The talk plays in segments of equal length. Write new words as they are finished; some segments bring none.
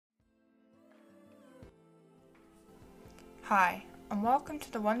Hi, and welcome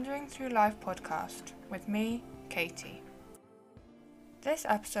to the Wandering Through Life podcast with me, Katie. This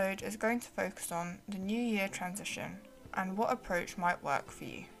episode is going to focus on the New Year transition and what approach might work for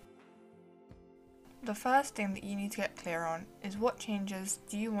you. The first thing that you need to get clear on is what changes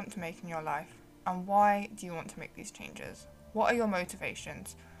do you want to make in your life and why do you want to make these changes? What are your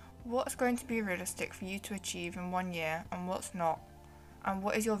motivations? What's going to be realistic for you to achieve in 1 year and what's not? And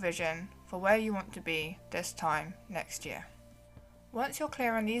what is your vision for where you want to be this time next year? Once you're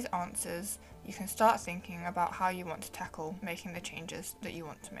clear on these answers, you can start thinking about how you want to tackle making the changes that you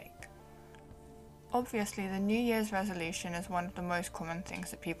want to make. Obviously, the New Year's resolution is one of the most common things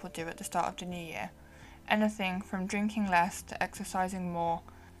that people do at the start of the new year. Anything from drinking less to exercising more,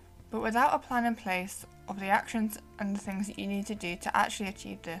 but without a plan in place of the actions and the things that you need to do to actually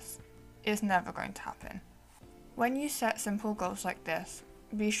achieve this, it's never going to happen. When you set simple goals like this,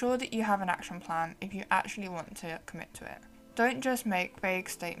 be sure that you have an action plan if you actually want to commit to it. Don't just make vague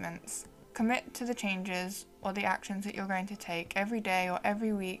statements. Commit to the changes or the actions that you're going to take every day or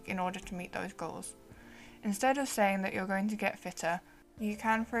every week in order to meet those goals. Instead of saying that you're going to get fitter, you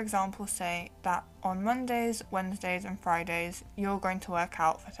can, for example, say that on Mondays, Wednesdays and Fridays, you're going to work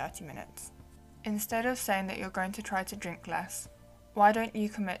out for 30 minutes. Instead of saying that you're going to try to drink less, why don't you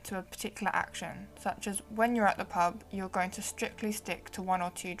commit to a particular action, such as when you're at the pub, you're going to strictly stick to 1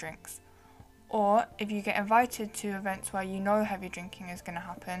 or 2 drinks. Or, if you get invited to events where you know heavy drinking is going to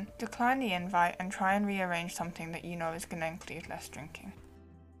happen, decline the invite and try and rearrange something that you know is going to include less drinking.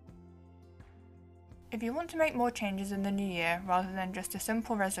 If you want to make more changes in the new year rather than just a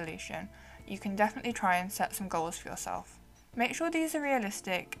simple resolution, you can definitely try and set some goals for yourself. Make sure these are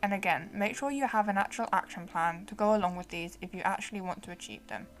realistic, and again, make sure you have an actual action plan to go along with these if you actually want to achieve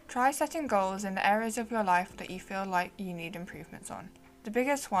them. Try setting goals in the areas of your life that you feel like you need improvements on. The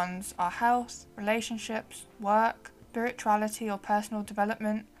biggest ones are health, relationships, work, spirituality or personal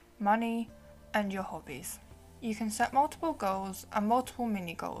development, money, and your hobbies. You can set multiple goals and multiple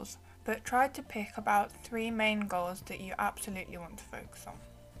mini goals, but try to pick about 3 main goals that you absolutely want to focus on.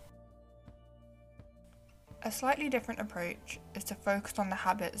 A slightly different approach is to focus on the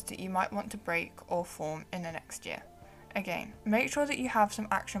habits that you might want to break or form in the next year. Again, make sure that you have some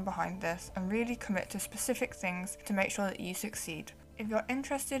action behind this and really commit to specific things to make sure that you succeed. If you're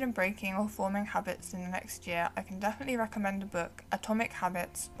interested in breaking or forming habits in the next year, I can definitely recommend the book Atomic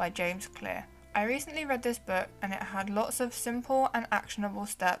Habits by James Clear. I recently read this book and it had lots of simple and actionable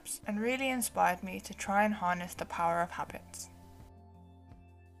steps and really inspired me to try and harness the power of habits.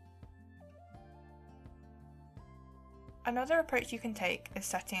 Another approach you can take is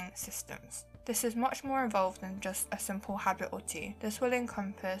setting systems. This is much more involved than just a simple habit or 2. This will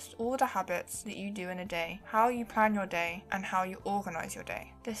encompass all the habits that you do in a day, how you plan your day, and how you organise your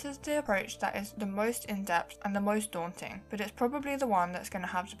day. This is the approach that is the most in-depth and the most daunting, but it's probably the one that's going to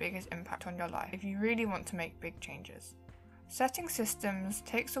have the biggest impact on your life if you really want to make big changes. Setting systems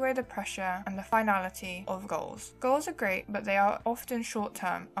takes away the pressure and the finality of goals. Goals are great, but they are often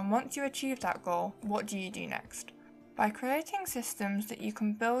short-term, and once you achieve that goal, what do you do next? By creating systems that you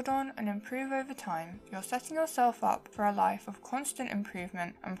can build on and improve over time, you're setting yourself up for a life of constant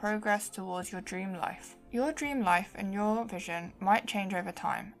improvement and progress towards your dream life. Your dream life and your vision might change over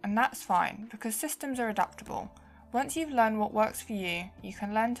time, and that's fine because systems are adaptable. Once you've learned what works for you, you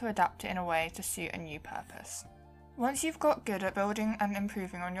can learn to adapt it in a way to suit a new purpose. Once you've got good at building and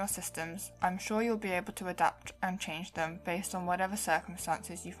improving on your systems, I'm sure you'll be able to adapt and change them based on whatever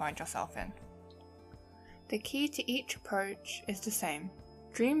circumstances you find yourself in. The key to each approach is the same.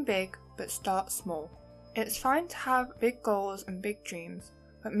 Dream big, but start small. It's fine to have big goals and big dreams,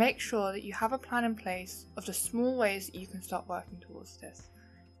 but make sure that you have a plan in place of the small ways that you can start working towards this.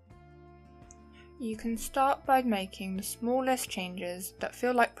 You can start by making the smallest changes that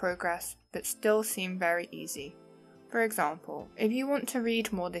feel like progress, but still seem very easy. For example, if you want to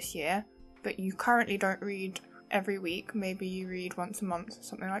read more this year, but you currently don't read every week, maybe you read once a month,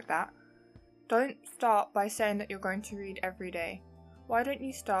 something like that, don't start by saying that you're going to read every day. Why don't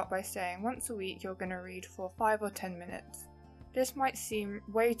you start by saying once a week you're going to read for 5 or 10 minutes? This might seem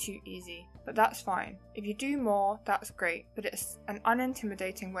way too easy, but that's fine. If you do more, that's great, but it's an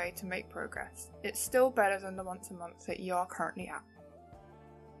unintimidating way to make progress. It's still better than the once a month that you are currently at.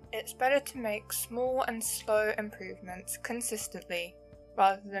 It's better to make small and slow improvements consistently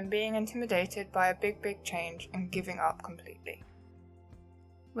rather than being intimidated by a big change and giving up completely.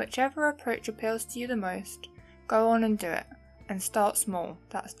 Whichever approach appeals to you the most, go on and do it, and start small,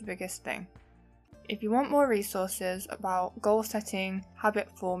 that's the biggest thing. If you want more resources about goal setting, habit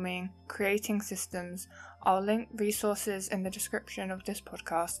forming, creating systems, I'll link resources in the description of this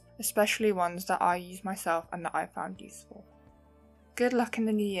podcast, especially ones that I use myself and that I found useful. good luck in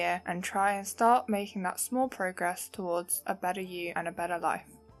the new year and try and start making that small progress towards a better you and a better life.